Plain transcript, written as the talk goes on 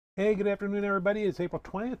Hey, good afternoon, everybody. It's April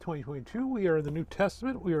 20th, 2022. We are in the New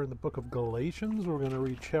Testament. We are in the book of Galatians. We're going to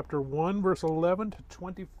read chapter 1, verse 11 to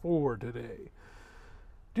 24 today.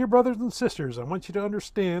 Dear brothers and sisters, I want you to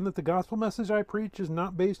understand that the gospel message I preach is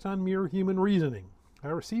not based on mere human reasoning. I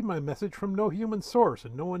received my message from no human source,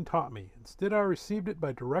 and no one taught me. Instead, I received it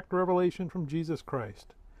by direct revelation from Jesus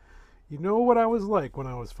Christ. You know what I was like when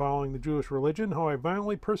I was following the Jewish religion, how I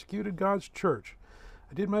violently persecuted God's church.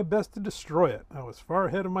 I did my best to destroy it. I was far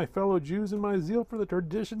ahead of my fellow Jews in my zeal for the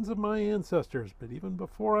traditions of my ancestors, but even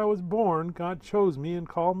before I was born, God chose me and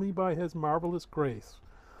called me by his marvelous grace.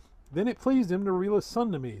 Then it pleased him to reveal his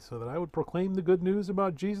Son to me, so that I would proclaim the good news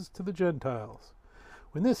about Jesus to the Gentiles.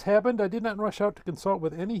 When this happened, I did not rush out to consult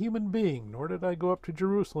with any human being, nor did I go up to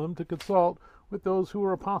Jerusalem to consult with those who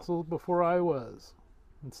were apostles before I was.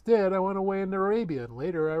 Instead, I went away into Arabia, and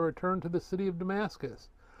later I returned to the city of Damascus.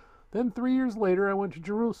 Then 3 years later, I went to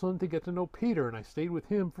Jerusalem to get to know Peter, and I stayed with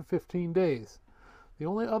him for 15 days. The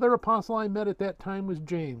only other apostle I met at that time was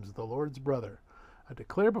James, the Lord's brother. I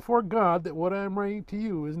declare before God that what I am writing to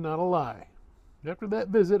you is not a lie. After that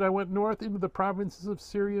visit, I went north into the provinces of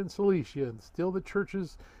Syria and Cilicia, and still the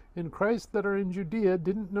churches in Christ that are in Judea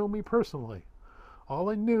didn't know me personally. All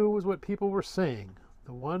I knew was what people were saying.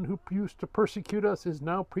 The one who used to persecute us is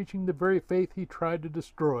now preaching the very faith he tried to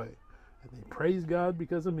destroy. And they praise God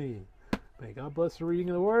because of me. May God bless the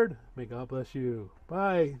reading of the Word. May God bless you.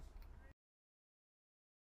 Bye.